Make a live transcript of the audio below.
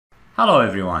Hello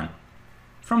everyone.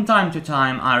 From time to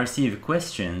time I receive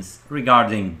questions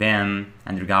regarding BIM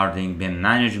and regarding BIM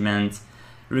management,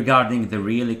 regarding the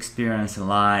real experience in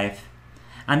life.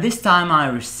 And this time I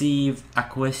received a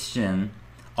question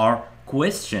or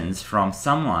questions from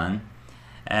someone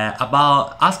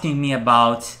about asking me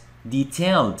about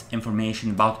detailed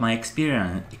information about my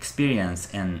experience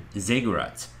in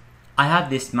Zigurat. I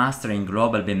had this master in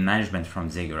global BIM management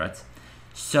from Zigurat,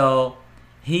 so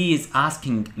he is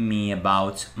asking me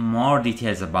about more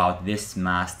details about this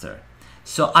master.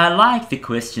 So I like the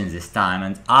questions this time,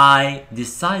 and I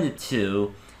decided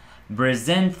to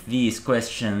present these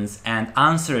questions and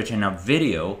answer it in a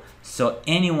video so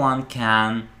anyone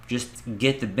can just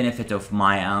get the benefit of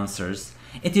my answers.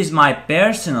 It is my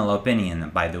personal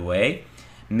opinion, by the way.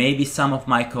 Maybe some of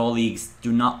my colleagues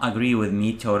do not agree with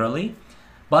me totally,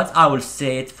 but I will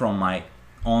say it from my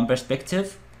own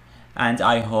perspective, and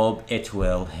I hope it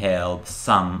will help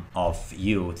some of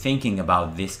you thinking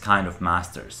about this kind of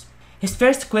masters. His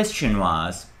first question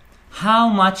was, how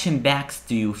much impact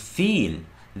do you feel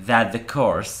that the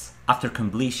course after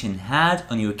completion had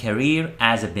on your career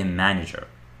as a BIM manager?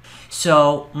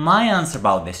 So my answer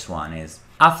about this one is,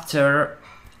 after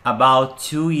about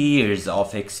 2 years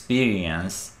of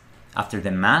experience after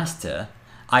the master,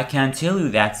 I can tell you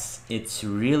that it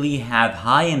really had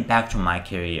high impact on my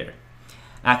career.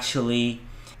 Actually,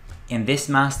 in this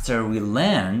master we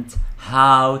learned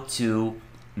how to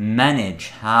manage,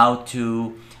 how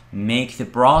to make the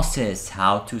process,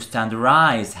 how to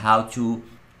standardize, how to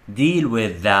deal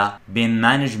with the BIM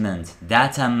management,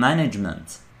 data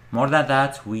management. More than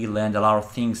that, we learned a lot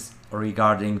of things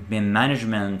regarding BIM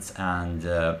management and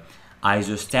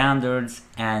ISO standards,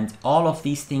 and all of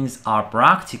these things are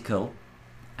practical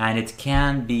and it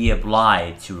can be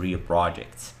applied to real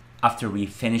projects. After we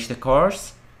finished the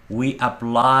course, we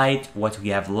applied what we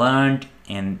have learned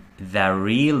in the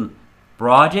real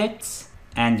projects,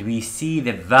 and we see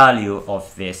the value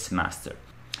of this master.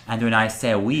 And when I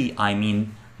say we, I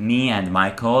mean me and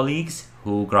my colleagues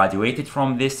who graduated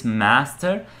from this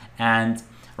master and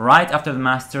right after the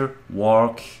master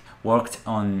worked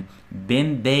on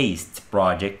BIM-based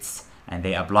projects, and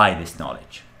they applied this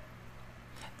knowledge.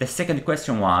 The second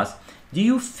question was, do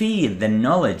you feel the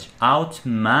knowledge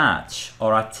outmatched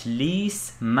or at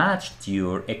least matched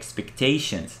your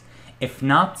expectations? If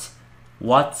not,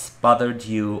 what bothered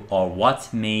you or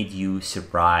what made you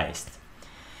surprised?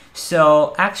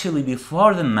 So actually,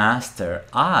 before the master,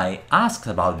 I asked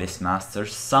about this master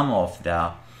some of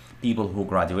the people who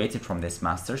graduated from this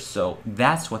master. So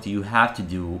that's what you have to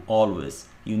do always.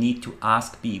 You need to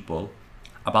ask people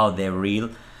about their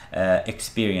real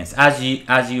experience, as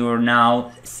you are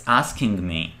now asking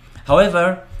me.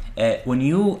 However, when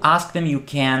you ask them, you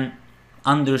can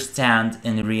understand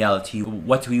in reality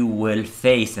what you will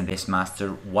face in this master,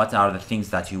 what are the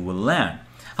things that you will learn.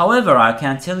 However, I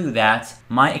can tell you that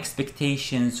my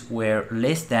expectations were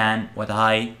less than what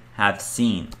I have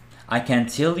seen. I can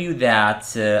tell you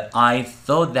that I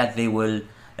thought that they will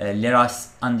let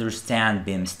us understand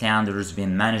BIM standards,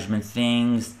 BIM management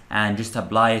things, and just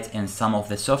apply it in some of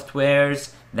the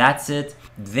softwares. That's it.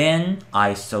 Then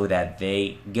I saw that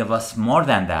they give us more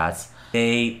than that.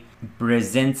 They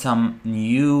present some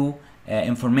new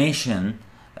information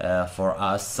for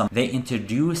us. They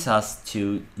introduce us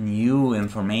to new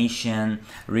information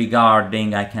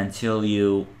regarding, I can tell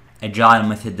you, agile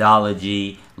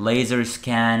methodology, laser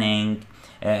scanning,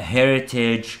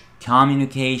 heritage,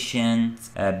 communication,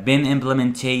 BIM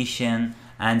implementation,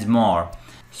 and more.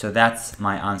 So that's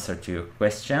my answer to your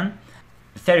question.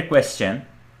 The third question,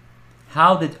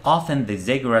 how did often the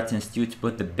Zigurat Institute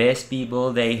put the best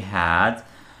people they had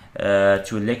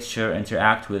to lecture,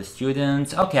 interact with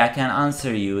students? Okay, I can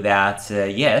answer you that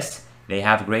yes, they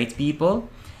have great people,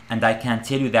 and I can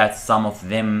tell you that some of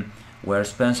them were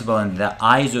responsible in the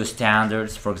ISO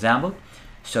standards, for example.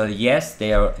 So yes,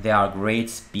 they are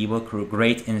great people,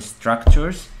 great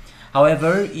instructors.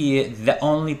 However, the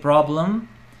only problem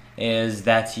is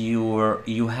that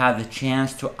you have the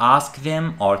chance to ask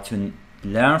them or to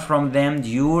learn from them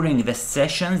during the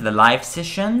sessions, the live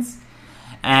sessions,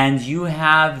 and you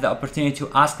have the opportunity to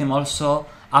ask them also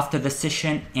after the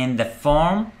session in the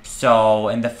form. So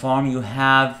in the form you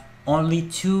have only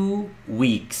 2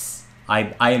 weeks.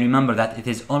 I remember that it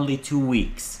is only 2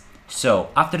 weeks. So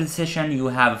after the session you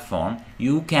have a form.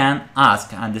 You can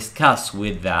ask and discuss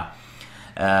with the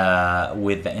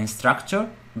instructor,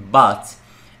 but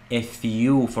if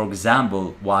you, for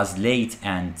example, was late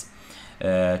and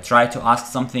try to ask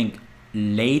something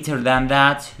later than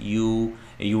that, you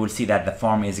will see that the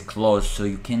form is closed, so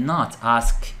you cannot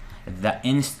ask the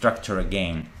instructor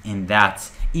again in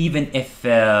that, even if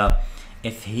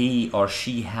if he or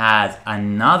she has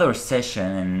another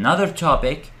session, another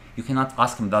topic, you cannot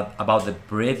ask him about the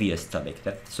previous topic.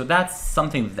 So that's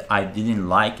something that I didn't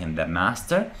like in the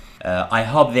master. I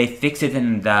hope they fix it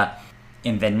in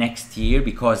the next year,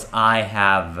 because I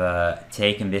have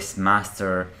taken this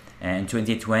master in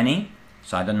 2020,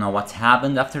 so I don't know what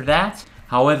happened after that.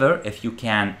 However, if you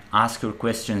can ask your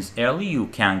questions early, you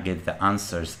can get the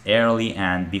answers early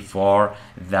and before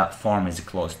the form is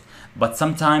closed. But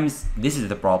sometimes this is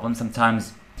the problem.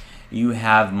 Sometimes you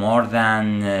have more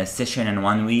than a session in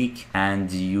 1 week,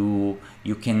 and you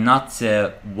cannot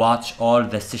watch all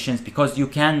the sessions, because you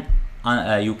can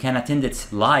attend it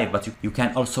live, but you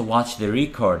can also watch the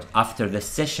record after the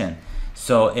session.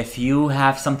 So if you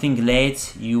have something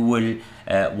late, you will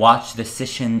watch the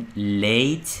session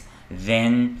late.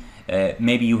 Then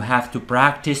maybe you have to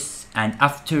practice, and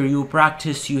after you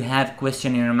practice you have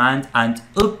question in your mind, and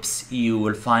oops, you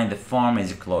will find the form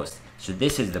is closed. So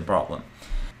this is the problem.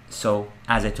 So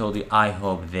as I told you, I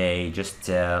hope they just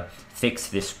fix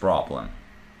this problem.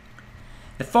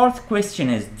 The fourth question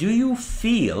is, do you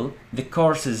feel the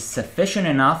course is sufficient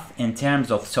enough in terms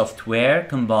of software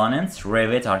components,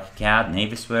 Revit, ArchiCAD,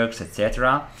 Navisworks,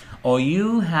 etc., or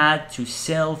you had to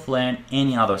self-learn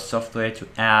any other software to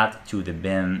add to the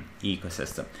BIM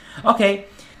ecosystem? Okay,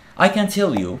 I can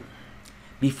tell you,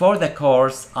 before the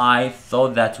course I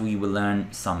thought that we will learn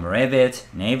some Revit,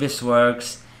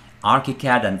 Navisworks,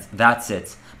 ArchiCAD, and that's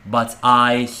it. But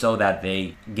I saw that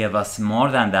they give us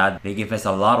more than that. They give us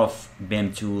a lot of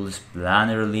BIM tools: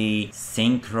 Plannerly,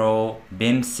 Synchro,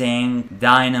 BIMsync,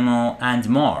 Dynamo, and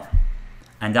more.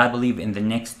 And I believe in the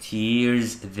next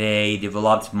years they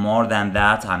developed more than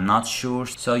that. I'm not sure.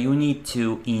 So you need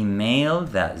to email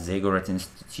the Zigurat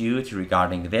Institute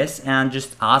regarding this and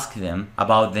just ask them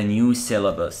about the new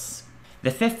syllabus. The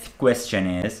fifth question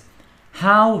is,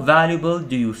 how valuable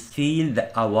do you feel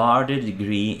the awarded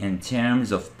degree in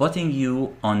terms of putting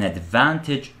you on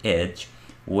advantage edge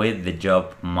with the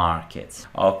job market?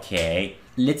 Okay,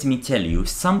 let me tell you,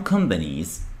 some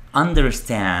companies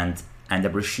understand and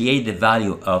appreciate the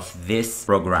value of this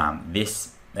program,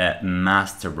 this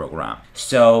master program.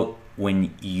 So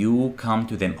when you come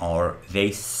to them or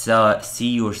they see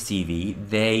your CV,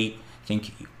 they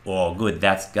think, oh good,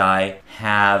 that guy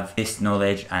have this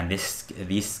knowledge and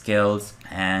these skills,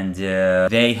 and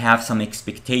they have some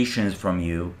expectations from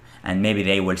you, and maybe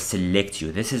they will select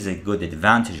you. This is a good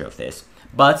advantage of this.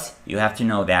 But you have to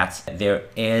know that there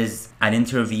is an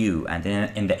interview, and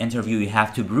in the interview you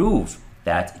have to prove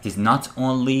that it is not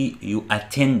only you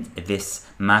attend this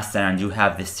master and you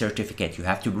have this certificate. You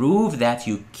have to prove that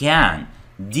you can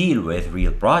deal with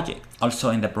real projects.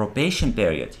 Also in the probation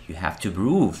period, you have to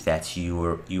prove that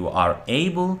you are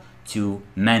able to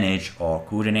manage or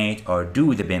coordinate or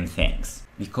do the BIM things.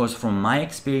 Because from my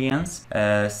experience,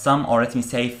 some, or let me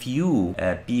say few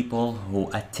people who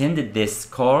attended this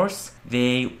course,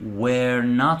 they were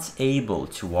not able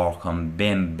to work on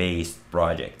BIM based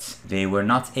projects. They were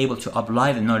not able to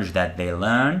apply the knowledge that they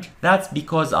learned. That's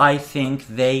because I think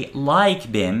they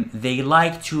like BIM, they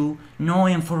like to know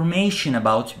information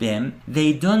about BIM.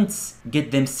 They don't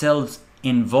get themselves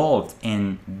involved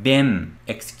in BIM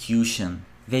execution.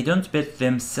 They don't put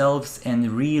themselves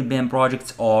in real BIM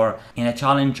projects or in a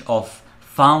challenge of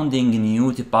founding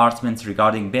new departments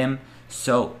regarding BIM.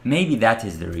 So maybe that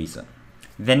is the reason.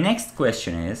 The next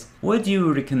question is, would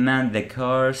you recommend the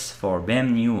course for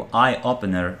BIM new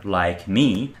eye-opener like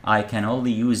me? I can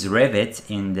only use Revit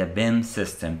in the BIM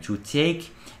system. To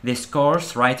take this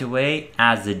course right away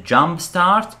as a jump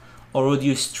start, or would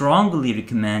you strongly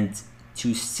recommend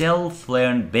to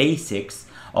self-learn basics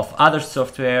of other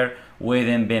software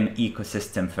within BIM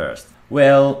ecosystem first?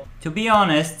 Well, to be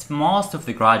honest, most of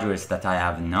the graduates that I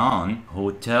have known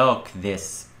who took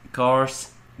this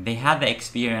course, they had the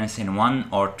experience in 1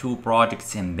 or 2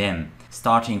 projects in BIM,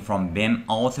 starting from BIM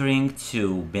authoring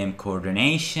to BIM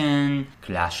coordination,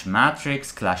 clash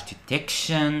matrix, clash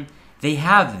detection. They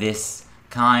have this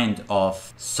kind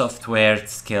of software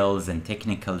skills and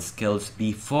technical skills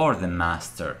before the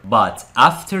master, but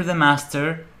after the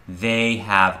master they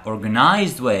have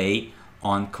organized way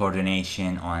on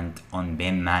coordination and on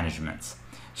BIM management.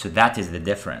 So that is the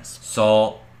difference.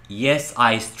 So yes,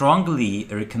 I strongly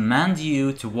recommend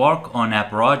you to work on a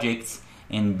project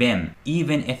in BIM,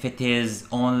 even if it is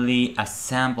only a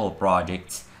sample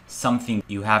project, something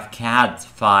you have CAD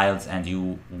files and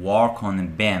you work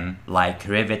on BIM, like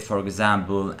Revit for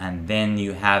example, and then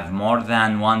you have more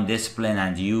than one discipline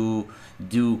and you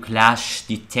do clash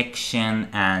detection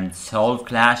and solve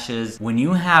clashes. When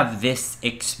you have this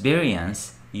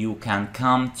experience, you can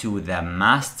come to the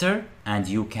master and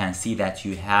you can see that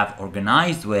you have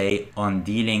organized way on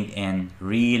dealing in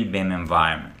real BIM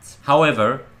environments.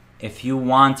 However, if you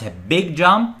want a big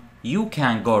jump, you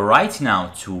can go right now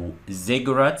to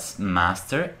Zigurat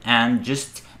Master and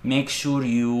just make sure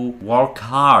you work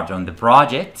hard on the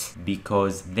project,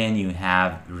 because then you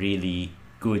have really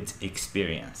good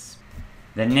experience.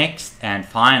 The next and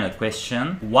final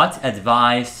question: what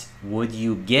advice would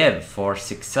you give for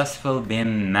successful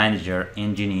BIM manager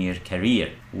engineer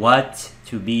career? What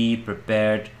to be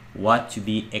prepared, what to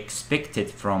be expected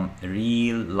from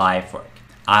real life work?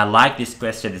 I like this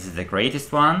question. This is the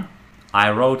greatest one. I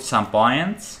wrote some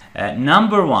points.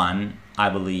 Number one, I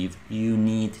believe you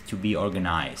need to be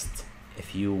organized.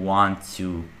 If you want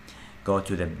to go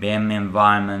to the BIM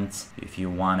environment, if you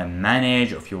want to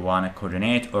manage, if you want to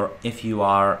coordinate, or if you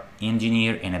are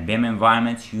engineer in a BIM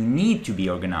environment, you need to be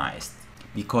organized,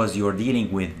 because you're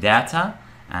dealing with data,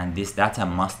 and this data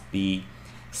must be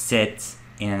set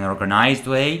in an organized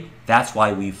way. That's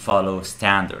why we follow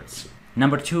standards.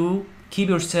 Number two, keep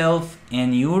yourself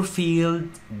in your field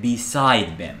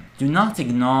beside BIM. Do not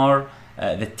ignore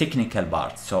the technical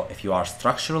part. So if you are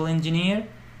structural engineer,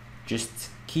 just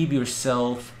keep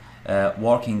yourself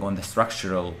working on the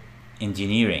structural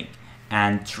engineering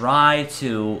and try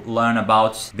to learn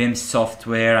about BIM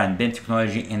software and BIM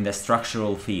technology in the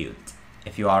structural field.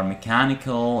 If you are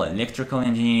mechanical, electrical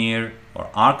engineer, or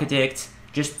architect,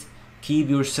 just keep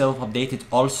yourself updated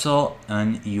also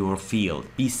on your field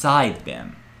beside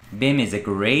BIM. BIM is a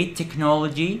great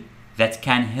technology that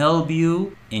can help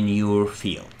you in your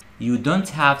field. You don't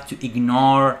have to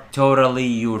ignore totally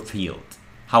your field.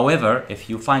 However, if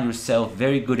you find yourself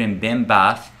very good in BIM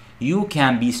path, you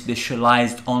can be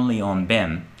specialized only on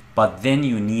BIM, but then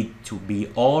you need to be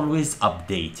always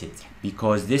updated,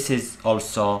 because this is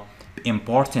also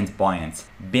important point.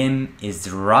 BIM is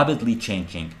rapidly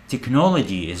changing.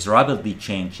 Technology is rapidly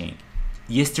changing.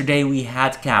 Yesterday we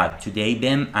had CAD, today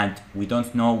BIM, and we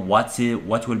don't know what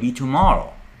will be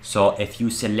tomorrow. So if you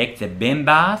select the BIM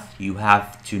path, you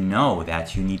have to know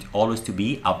that you need always to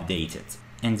be updated.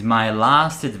 And my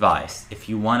last advice, if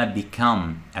you want to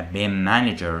become a BIM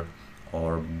manager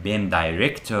or BIM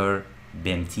director,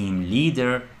 BIM team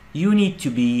leader, you need to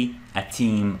be a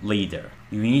team leader.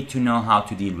 You need to know how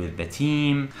to deal with the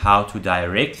team, how to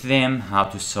direct them, how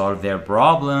to solve their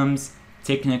problems,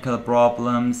 technical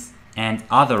problems, and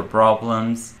other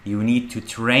problems. You need to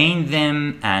train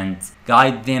them and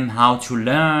guide them how to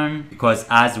learn, because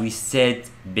as we said,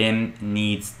 BIM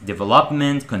needs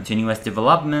development, continuous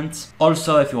development.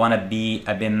 Also, if you want to be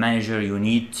a BIM manager, you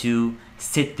need to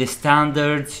set the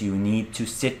standards, you need to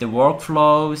set the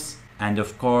workflows, and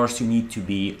of course you need to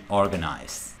be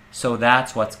organized. So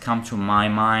that's what's come to my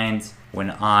mind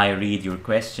when I read your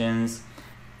questions.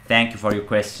 Thank you for your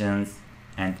questions.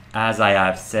 And as I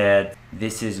have said,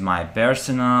 this is my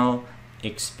personal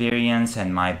experience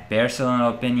and my personal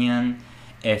opinion.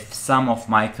 If some of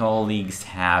my colleagues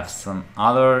have some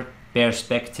other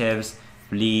perspectives,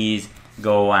 please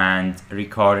go and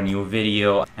record a new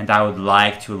video, and I would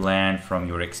like to learn from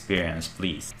your experience,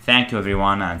 please. Thank you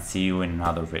everyone, and see you in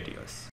other videos.